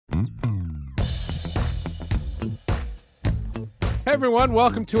Hey everyone,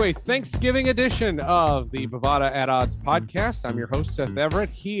 welcome to a Thanksgiving edition of the Bovada at Odds podcast. I'm your host, Seth Everett.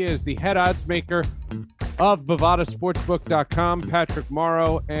 He is the head odds maker of BovadaSportsbook.com, Patrick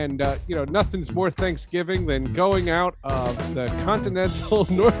Morrow. And, nothing's more Thanksgiving than going out of the continental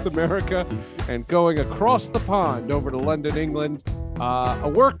North America and going across the pond over to London, England. A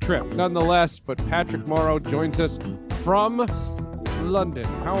work trip, nonetheless, but Patrick Morrow joins us from London.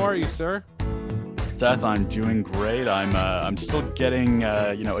 How are you, sir? Seth, I'm doing great. I'm still getting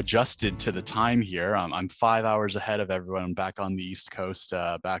adjusted to the time here. I'm 5 hours ahead of everyone back on the East Coast,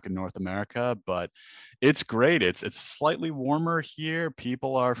 back in North America, but it's great. It's slightly warmer here.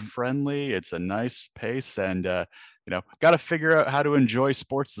 People are friendly. It's a nice pace, and got to figure out how to enjoy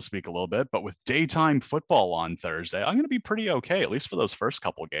sports this week a little bit. But with daytime football on Thursday, I'm going to be pretty okay, at least for those first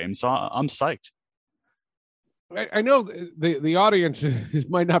couple games. So I'm psyched. I know the audience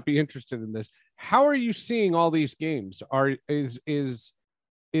might not be interested in this. How are you seeing all these games?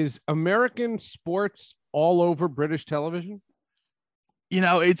 Is American sports all over British television?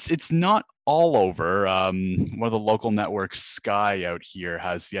 It's not all over. One of the local networks, Sky, out here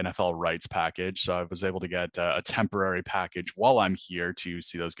has the NFL rights package, so I was able to get a temporary package while I'm here to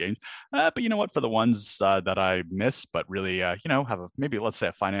see those games. But you know what? For the ones that I miss, but really, have maybe let's say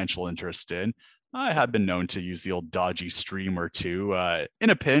a financial interest in, I have been known to use the old dodgy stream or two in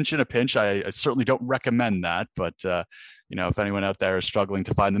a pinch. I certainly don't recommend that, but if anyone out there is struggling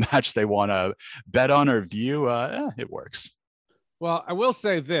to find the match they want to bet on or view, it works. Well, I will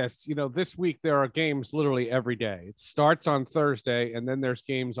say this, this week there are games literally every day. It starts on Thursday, and then there's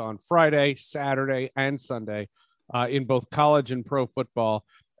games on Friday, Saturday, and Sunday in both college and pro football.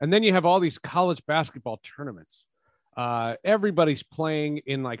 And then you have all these college basketball tournaments. Everybody's playing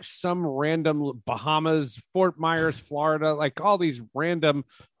in like some random Bahamas, Fort Myers, Florida, like all these random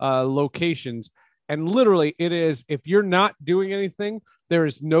locations. And literally it is, if you're not doing anything, there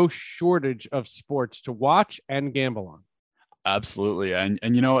is no shortage of sports to watch and gamble on. Absolutely. And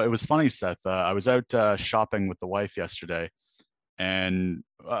it was funny, Seth. I was out shopping with the wife yesterday, and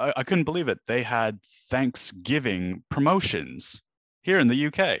I couldn't believe it. They had Thanksgiving promotions here in the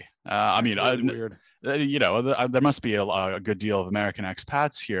UK. Weird. There must be a good deal of American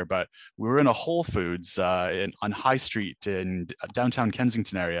expats here, but we were in a Whole Foods on High Street in downtown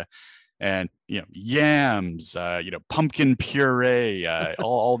Kensington area, and yams, pumpkin puree,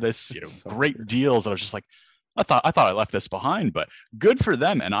 all this, So great weird. deals. I was just like, I thought I left this behind, but good for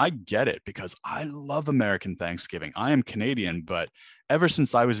them, and I get it because I love American Thanksgiving. I am Canadian, but ever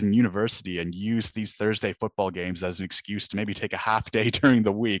since I was in university and used these Thursday football games as an excuse to maybe take a half day during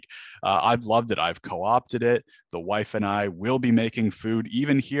the week, I've loved it. I've co-opted it. The wife and I will be making food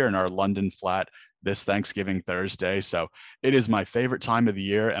even here in our London flat this Thanksgiving Thursday. So it is my favorite time of the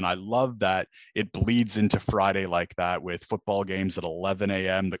year. And I love that it bleeds into Friday like that with football games at 11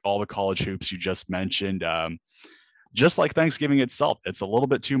 a.m., all the college hoops you just mentioned. Just like Thanksgiving itself, it's a little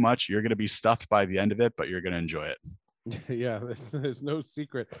bit too much. You're going to be stuffed by the end of it, but you're going to enjoy it. Yeah, there's no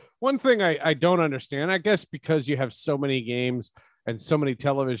secret. One thing I don't understand, I guess because you have so many games and so many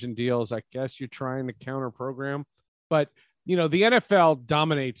television deals, I guess you're trying to counter program. But, the NFL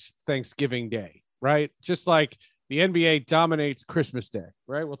dominates Thanksgiving Day, right? Just like the NBA dominates Christmas Day,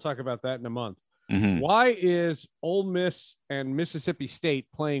 right? We'll talk about that in a month. Mm-hmm. Why is Ole Miss and Mississippi State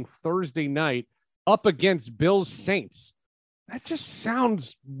playing Thursday night up against Bills Saints? That just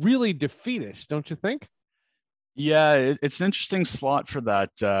sounds really defeatist, don't you think? Yeah, it's an interesting slot for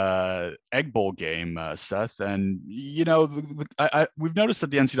that Egg Bowl game, Seth. And we've noticed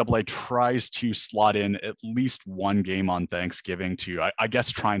that the NCAA tries to slot in at least one game on Thanksgiving to, I guess,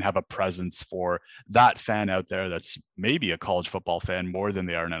 try and have a presence for that fan out there that's maybe a college football fan more than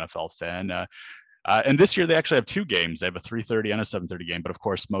they are an NFL fan. And this year they actually have two games. They have a 3:30 and a 7:30 game, but of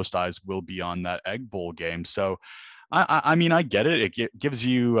course most eyes will be on that Egg Bowl game. So I get it. It gives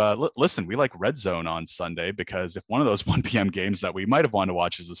you, listen, we like Red Zone on Sunday because if one of those 1 p.m. games that we might have wanted to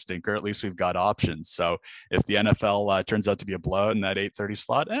watch is a stinker, at least we've got options. So if the NFL turns out to be a blowout in that 8:30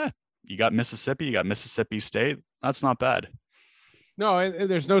 slot, you got Mississippi, you got Mississippi State. That's not bad. No,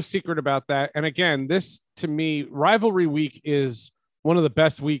 and there's no secret about that. And again, this to me, rivalry week is one of the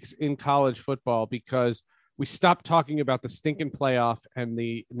best weeks in college football because we stopped talking about the stinking playoff and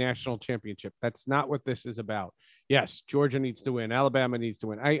the national championship. That's not what this is about. Yes, Georgia needs to win. Alabama needs to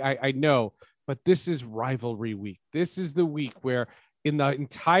win. I know, but this is rivalry week. This is the week where in the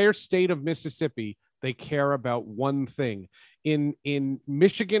entire state of Mississippi, they care about one thing. In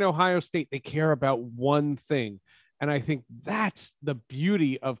Michigan, Ohio State, they care about one thing. And I think that's the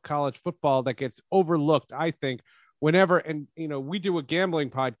beauty of college football that gets overlooked, I think, whenever, and we do a gambling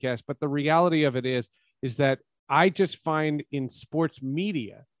podcast, but the reality of it is that I just find in sports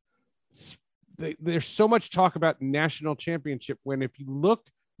media, there's so much talk about national championship when if you look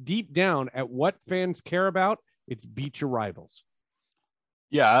deep down at what fans care about, it's beat your rivals.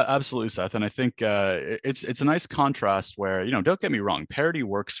 Yeah, absolutely, Seth. And I think it's a nice contrast where, don't get me wrong, parity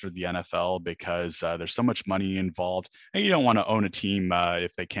works for the NFL because there's so much money involved, and you don't want to own a team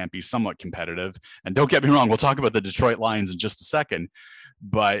if they can't be somewhat competitive. And don't get me wrong, we'll talk about the Detroit Lions in just a second.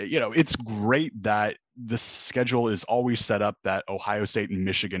 But it's great that the schedule is always set up that Ohio State and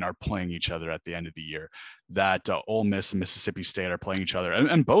Michigan are playing each other at the end of the year, that Ole Miss and Mississippi State are playing each other,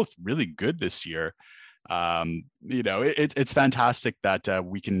 and both really good this year. It's fantastic that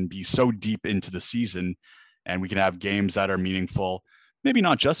we can be so deep into the season and we can have games that are meaningful, maybe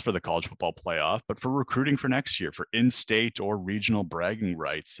not just for the college football playoff, but for recruiting for next year, for in-state or regional bragging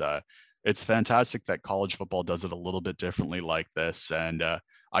rights. It's fantastic that college football does it a little bit differently like this. And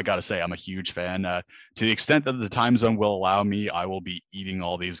I got to say, I'm a huge fan. To the extent that the time zone will allow me, I will be eating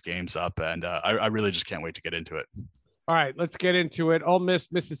all these games up. And I really just can't wait to get into it. All right, let's get into it. Ole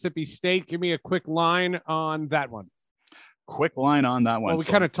Miss, Mississippi State. Give me a quick line on that one. Quick line on that one. Well, we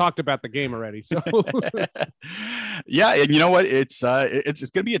kind of talked about the game already. So yeah, and you know what? It's going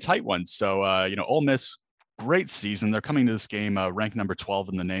to be a tight one. So Ole Miss, great season. They're coming to this game ranked number 12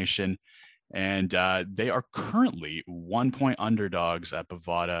 in the nation, and they are currently 1-point underdogs at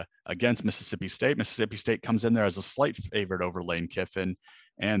Bovada against Mississippi State. Mississippi State comes in there as a slight favorite over Lane Kiffin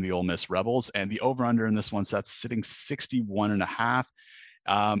and the Ole Miss Rebels, and the over-under in this one that's sitting 61.5.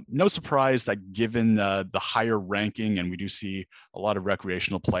 No surprise that given the higher ranking, and we do see a lot of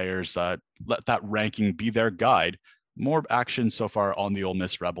recreational players let that ranking be their guide. More action so far on the Ole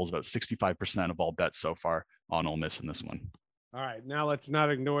Miss Rebels, about 65% of all bets so far on Ole Miss in this one. All right, now let's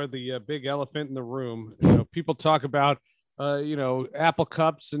not ignore the big elephant in the room. People talk about Apple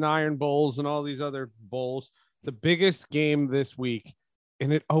Cups and Iron Bowls and all these other bowls. The biggest game this week,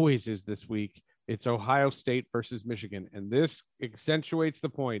 and it always is this week, it's Ohio State versus Michigan. And this accentuates the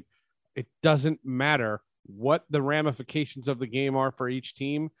point. It doesn't matter what the ramifications of the game are for each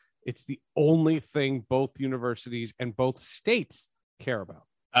team. It's the only thing both universities and both states care about.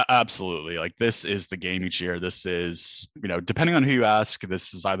 Absolutely. Like, this is the game each year. This is, depending on who you ask,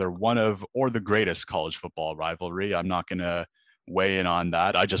 this is either one of or the greatest college football rivalry. I'm not going to weigh in on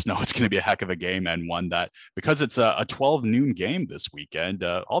that. I just know it's going to be a heck of a game, and one that, because it's a 12 noon game this weekend,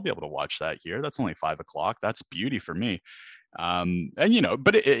 I'll be able to watch that here. That's only 5 o'clock. That's beauty for me.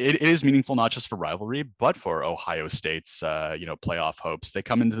 But it is meaningful, not just for rivalry, but for Ohio State's, playoff hopes. They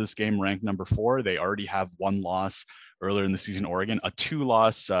come into this game ranked number 4. They already have one loss earlier in the season. Oregon, a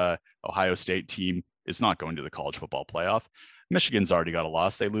 2-loss Ohio State team, is not going to the college football playoff. Michigan's already got a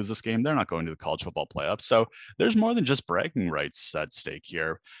loss. They lose this game, they're not going to the college football playoff. So there's more than just bragging rights at stake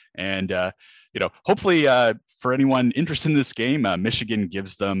here. And, hopefully for anyone interested in this game, Michigan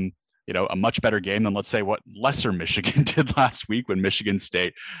gives them, a much better game than, let's say, what lesser Michigan did last week when Michigan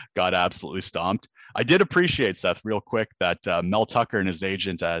State got absolutely stomped. I did appreciate, Seth, real quick, that Mel Tucker and his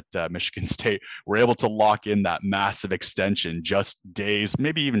agent at Michigan State were able to lock in that massive extension just days,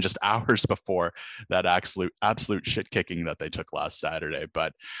 maybe even just hours before that absolute shit kicking that they took last Saturday.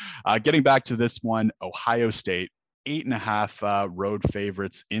 But getting back to this one, Ohio State, 8.5 road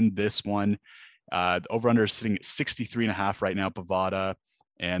favorites in this one. The over-under is sitting at 63.5 right now at Bovada.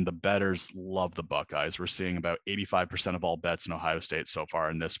 And the bettors love the Buckeyes. We're seeing about 85% of all bets in Ohio State so far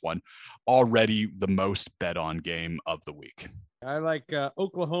in this one. Already the most bet on game of the week. I like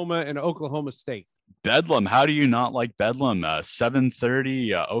Oklahoma and Oklahoma State. Bedlam. How do you not like Bedlam?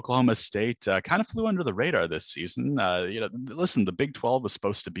 7:30. Oklahoma State kind of flew under the radar this season. Listen, the Big 12 was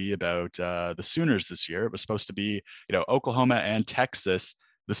supposed to be about the Sooners this year. It was supposed to be, Oklahoma and Texas.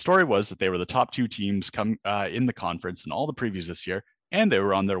 The story was that they were the top 2 teams in the conference in all the previews this year, and they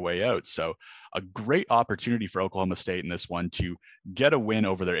were on their way out. So a great opportunity for Oklahoma State in this one to get a win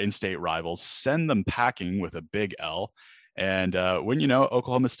over their in-state rivals, send them packing with a big L. And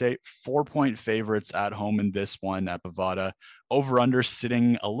Oklahoma State, 4-point favorites at home in this one at Bovada. Over-under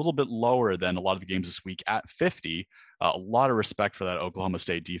sitting a little bit lower than a lot of the games this week at 50. A lot of respect for that Oklahoma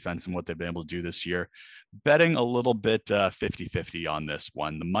State defense and what they've been able to do this year. Betting a little bit 50-50 on this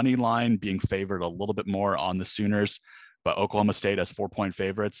one. The money line being favored a little bit more on the Sooners. But Oklahoma State as 4-point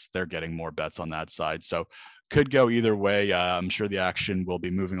favorites, they're getting more bets on that side. So could go either way. I'm sure the action will be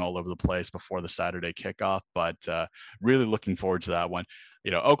moving all over the place before the Saturday kickoff, but really looking forward to that one.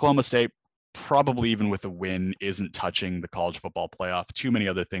 Oklahoma State, probably even with a win, isn't touching the college football playoff. Too many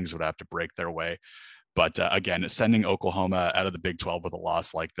other things would have to break their way. But again, sending Oklahoma out of the Big 12 with a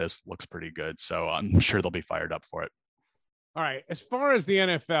loss like this looks pretty good. So I'm sure they'll be fired up for it. All right. As far as the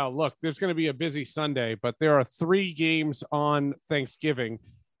NFL, look, there's going to be a busy Sunday, but there are 3 games on Thanksgiving.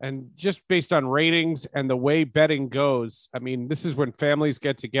 And just based on ratings and the way betting goes, I mean, this is when families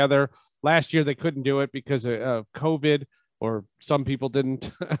get together. Last year, they couldn't do it because of COVID, or some people didn't.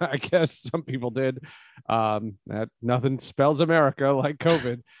 I guess some people did. That nothing spells America like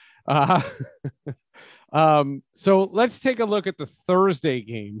COVID. Uh, so let's take a look at the Thursday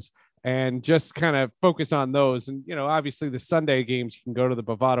games and just kind of focus on those. And, obviously the Sunday games, you can go to the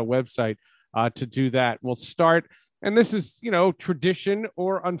Bovada website to do that. We'll start. And this is, tradition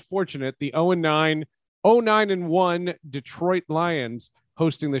or unfortunate, the 0-9 Detroit Lions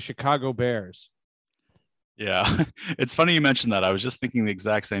hosting the Chicago Bears. Yeah, it's funny you mentioned that. I was just thinking the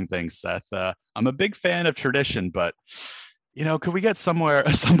exact same thing, Seth. I'm a big fan of tradition, but could we get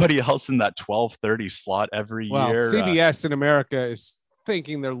somebody else in that 12:30 slot every year? CBS in America is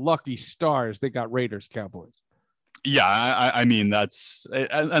thinking they're lucky stars. They got Raiders Cowboys. Yeah, I mean that's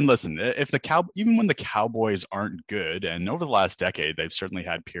and listen, if even when the Cowboys aren't good, and over the last decade they've certainly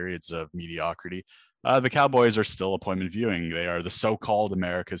had periods of mediocrity, the Cowboys are still appointment viewing. They are the so-called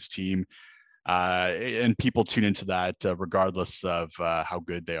America's team, and people tune into that regardless of how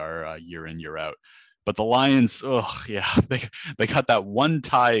good they are year in, year out. But the Lions, they got that one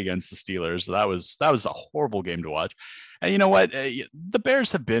tie against the Steelers. So that was a horrible game to watch. And you know what? The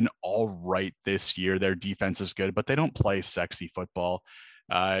Bears have been all right this year. Their defense is good, but they don't play sexy football.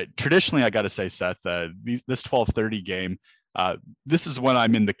 Traditionally, I got to say, Seth, this 12:30 game, this is when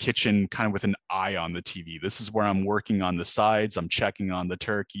I'm in the kitchen kind of with an eye on the TV. This is where I'm working on the sides. I'm checking on the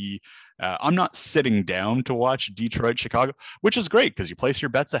turkey. I'm not sitting down to watch Detroit, Chicago, which is great because you place your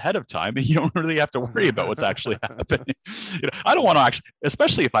bets ahead of time and you don't really have to worry about what's actually happening. I don't want to actually,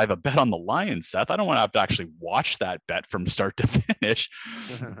 especially if I have a bet on the Lions, Seth, I don't want to have to actually watch that bet from start to finish.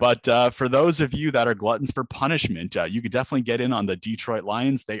 But for those of you that are gluttons for punishment, you could definitely get in on the Detroit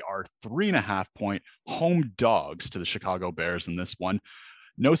Lions. They are 3.5-point home dogs to the Chicago Bears in this one.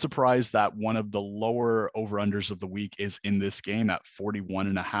 No surprise that one of the lower over-unders of the week is in this game at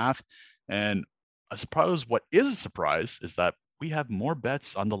 41.5. And I suppose what is a surprise is that we have more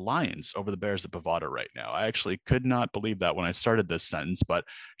bets on the Lions over the Bears at Bovada right now. I actually could not believe that when I started this sentence, but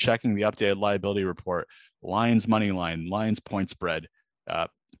checking the updated liability report, Lions money line, Lions point spread, about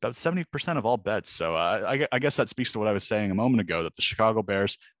 70% of all bets. So I guess that speaks to what I was saying a moment ago, that the Chicago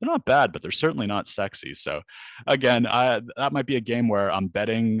Bears, they're not bad, but they're certainly not sexy. So again, that might be a game where I'm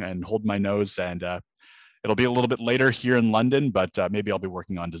betting and hold my nose, and it'll be a little bit later here in London, but maybe I'll be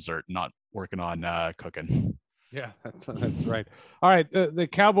working on dessert, not working on cooking. Yeah, that's right. All right, the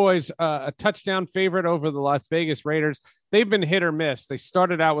Cowboys, a touchdown favorite over the Las Vegas Raiders. They've been hit or miss. They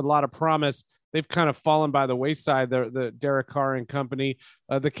started out with a lot of promise. They've kind of fallen by the wayside, the Derek Carr and company.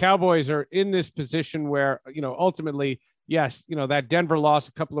 The Cowboys are in this position where, ultimately, yes, that Denver loss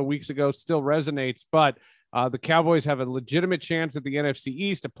a couple of weeks ago still resonates, but the Cowboys have a legitimate chance at the NFC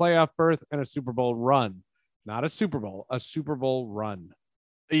East, a playoff berth, and a Super Bowl run. Not a Super Bowl, a Super Bowl run.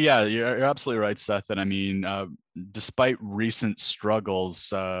 Yeah, you're absolutely right, Seth. And I mean, despite recent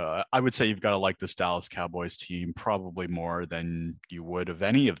struggles, I would say you've got to like this Dallas Cowboys team probably more than you would of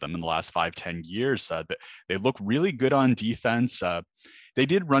any of them in the last 5-10 years. They look really good on defense. They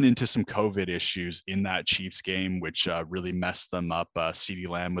did run into some COVID issues in that Chiefs game, which really messed them up. CeeDee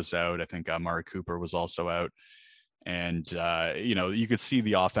Lamb was out. I think Amari Cooper was also out. And, you could see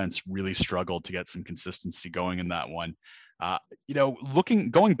the offense really struggled to get some consistency going in that one.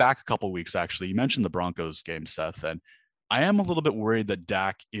 Going back a couple of weeks, actually, you mentioned the Broncos game, Seth, and I am a little bit worried that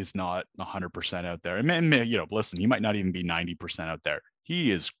Dak is not 100% out there. And, listen, he might not even be 90% out there. He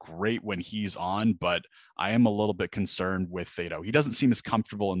is great when he's on, but I am a little bit concerned with, he doesn't seem as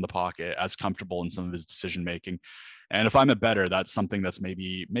comfortable in the pocket, as comfortable in some of his decision making. And if I'm a bettor, that's something that's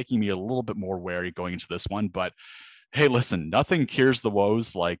maybe making me a little bit more wary going into this one. But hey, listen, nothing cures the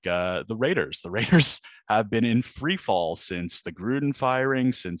woes like the Raiders. The Raiders have been in free fall since the Gruden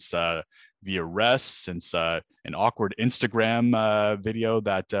firing, since the arrest, since an awkward Instagram video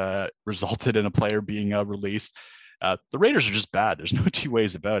that resulted in a player being released. The Raiders are just bad. There's no two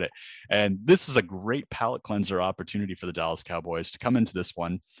ways about it. And this is a great palate cleanser opportunity for the Dallas Cowboys to come into this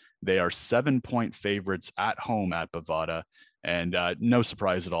one. They are 7-point favorites at home at Bovada. And no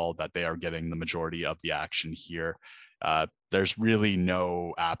surprise at all that they are getting the majority of the action here. There's really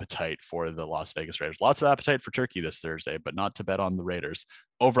no appetite for the Las Vegas Raiders. Lots of appetite for turkey this Thursday, but not to bet on the Raiders.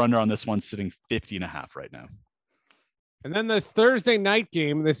 Over under on this one sitting 50.5 right now. And then this Thursday night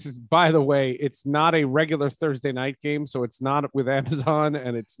game, this is, by the way, it's not a regular Thursday night game, so it's not with Amazon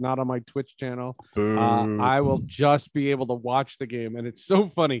and it's not on my Twitch channel. I will just be able to watch the game. And it's so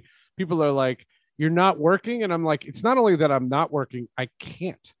funny. People are like, you're not working. And I'm like, it's not only that I'm not working, I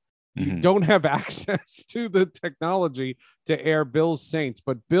can't. You Mhm. don't have access to the technology to air Bills Saints,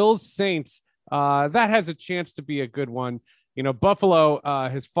 but Bills Saints, that has a chance to be a good one. You know, Buffalo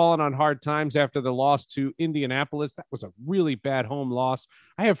has fallen on hard times after the loss to Indianapolis. That was a really bad home loss.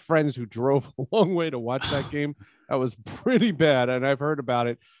 I have friends who drove a long way to watch that game. That was pretty bad, and I've heard about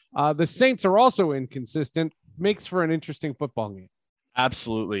it. The Saints are also inconsistent. Makes for an interesting football game.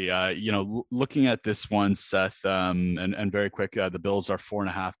 Absolutely. Looking at this one, Seth, and very quick, the Bills are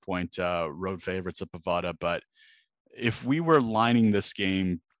 4.5 point road favorites at Bovada. But if we were lining this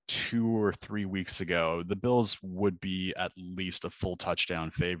game 2 or 3 weeks ago, the Bills would be at least a full touchdown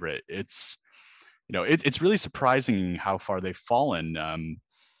favorite. It's really surprising how far they've fallen.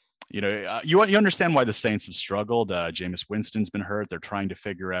 You understand why the Saints have struggled. Jameis Winston's been hurt. They're trying to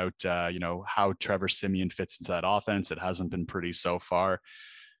figure out, how Trevor Siemian fits into that offense. It hasn't been pretty so far.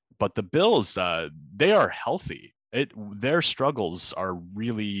 But the Bills, they are healthy. Their struggles are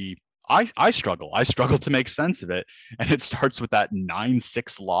really. I struggle. I struggle to make sense of it. And it starts with that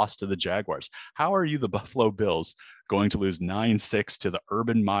 9-6 loss to the Jaguars. How are you, the Buffalo Bills, going to lose 9-6 to the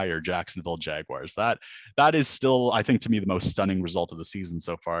Urban Meyer Jacksonville Jaguars? That is still, I think, to me, the most stunning result of the season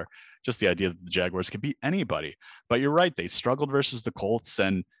so far. Just the idea that the Jaguars could beat anybody. But you're right. They struggled versus the Colts.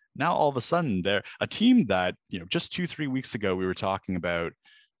 And now all of a sudden they're a team that, just 2-3 weeks ago, we were talking about,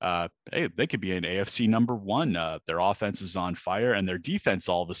 hey, they could be an AFC number one. Their offense is on fire, and their defense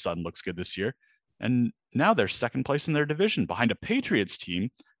all of a sudden looks good this year. And now they're second place in their division behind a Patriots team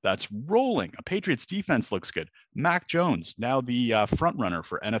that's rolling. A Patriots defense looks good. Mac Jones, now the front runner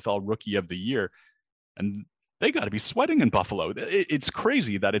for NFL Rookie of the Year. And they got to be sweating in Buffalo. It's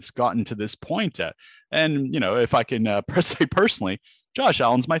crazy that it's gotten to this point. And, if I can say personally, Josh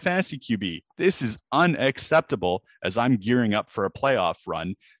Allen's my fantasy QB. This is unacceptable as I'm gearing up for a playoff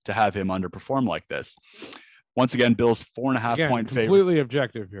run to have him underperform like this. Once again, Bills 4.5 point favorite. Completely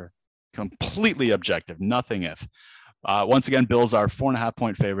objective here. Completely objective. Nothing if. Once again, Bills are 4.5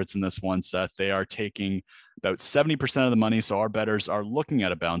 point favorites in this one, Seth. They are taking about 70% of the money. So our bettors are looking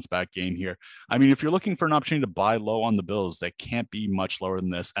at a bounce back game here. I mean, if you're looking for an opportunity to buy low on the Bills, they can't be much lower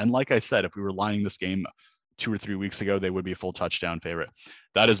than this. And like I said, if we were lining this game 2 or 3 weeks ago, they would be a full touchdown favorite.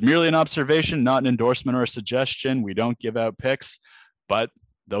 That is merely an observation, not an endorsement or a suggestion. We don't give out picks, but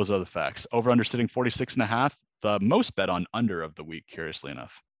those are the facts. Over under sitting 46.5, the most bet on under of the week, curiously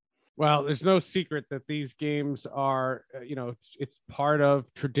enough. Well, there's no secret that these games are, it's part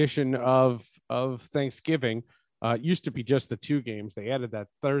of tradition of Thanksgiving. It used to be just the 2 games. They added that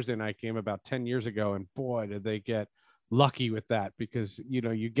Thursday night game about 10 years ago, and boy, did they get lucky with that, because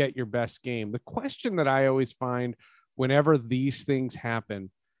you get your best game. The question that I always find whenever these things happen,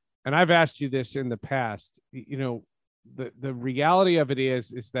 and I've asked you this in the past, the reality of it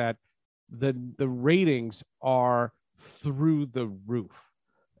is that the ratings are through the roof,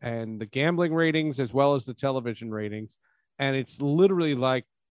 and the gambling ratings as well as the television ratings, and it's literally like,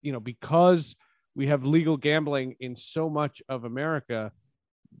 because we have legal gambling in so much of America,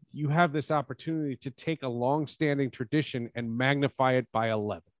 you have this opportunity to take a long-standing tradition and magnify it by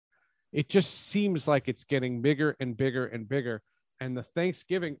 11. It just seems like it's getting bigger and bigger and bigger. And the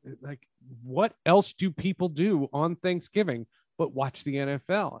Thanksgiving, like, what else do people do on Thanksgiving but watch the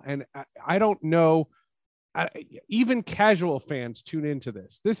NFL? And I don't know. Even casual fans tune into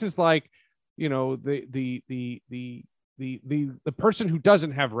this. This is like, the person who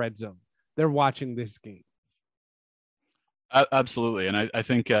doesn't have Red Zone, they're watching this game. Absolutely. And I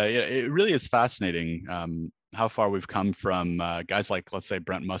think it really is fascinating how far we've come from guys like, let's say,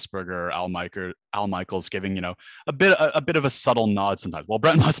 Brent Musburger or Al Michaels giving, a bit of a subtle nod sometimes. Well,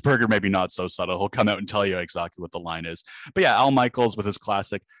 Brent Musburger, maybe not so subtle. He'll come out and tell you exactly what the line is. But yeah, Al Michaels with his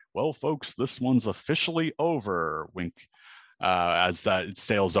classic, well, folks, this one's officially over, wink, as that it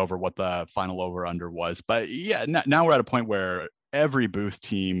sails over what the final over under was. But yeah, now we're at a point where every booth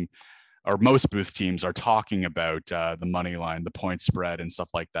team, or most booth teams, are talking about the money line, the point spread, and stuff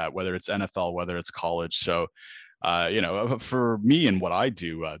like that, whether it's NFL, whether it's college. So, for me and what I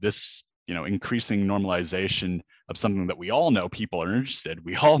do, this, increasing normalization of something that we all know people are interested.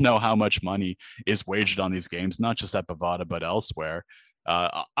 We all know how much money is wagered on these games, not just at Bovada, but elsewhere.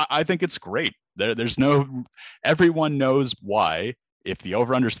 I think it's great. Everyone knows why, if the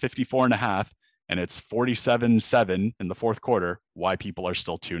over-under is 54.5 and it's 47-7 in the fourth quarter, why people are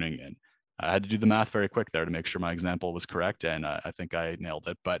still tuning in. I had to do the math very quick there to make sure my example was correct, and I think I nailed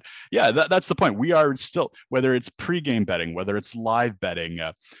it. But yeah, that's the point. We are still, whether it's pregame betting, whether it's live betting,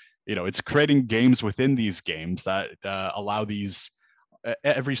 it's creating games within these games that allow these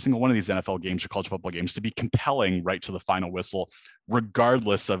every single one of these NFL games or college football games to be compelling right to the final whistle,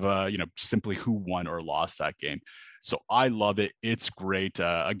 regardless of simply who won or lost that game. So I love it. It's great.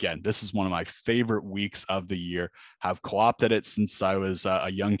 Again, this is one of my favorite weeks of the year. Have co-opted it since I was a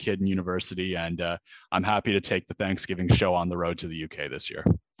young kid in university, and I'm happy to take the Thanksgiving show on the road to the UK this year.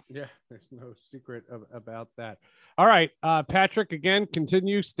 Yeah, there's no secret about that. All right, Patrick, again,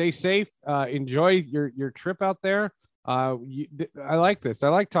 continue, stay safe, enjoy your trip out there. I like this. I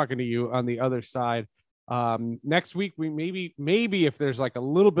like talking to you on the other side. Next week, we maybe if there's like a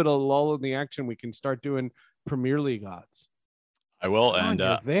little bit of lull in the action, we can start doing Premier League odds. I will. Come and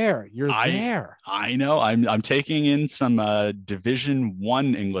on, you're there. I know. I'm taking in some Division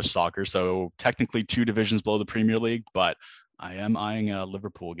 1 English soccer, so technically 2 divisions below the Premier League, but I am eyeing a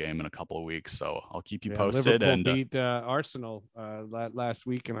Liverpool game in a couple of weeks, so I'll keep you posted. Liverpool beat Arsenal last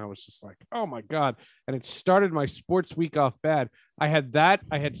week, and I was just like, oh my God. And it started my sports week off bad. I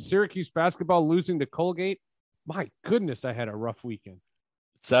had Syracuse basketball losing to Colgate. My goodness, I had a rough weekend.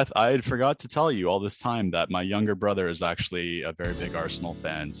 Seth, I had forgot to tell you all this time that my younger brother is actually a very big Arsenal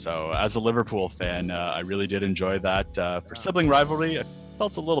fan. So as a Liverpool fan, I really did enjoy that. For sibling rivalry, I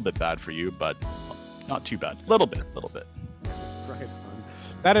felt a little bit bad for you, but not too bad. Little bit. Right on.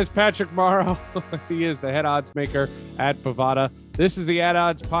 That is Patrick Morrow. He is the head odds maker at Bovada. This is the At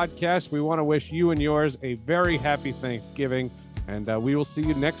Odds podcast. We want to wish you and yours a very happy Thanksgiving, and we will see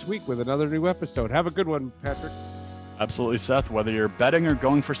you next week with another new episode. Have a good one, Patrick. Absolutely, Seth. Whether you're betting or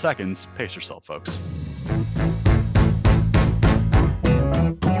going for seconds, pace yourself, folks.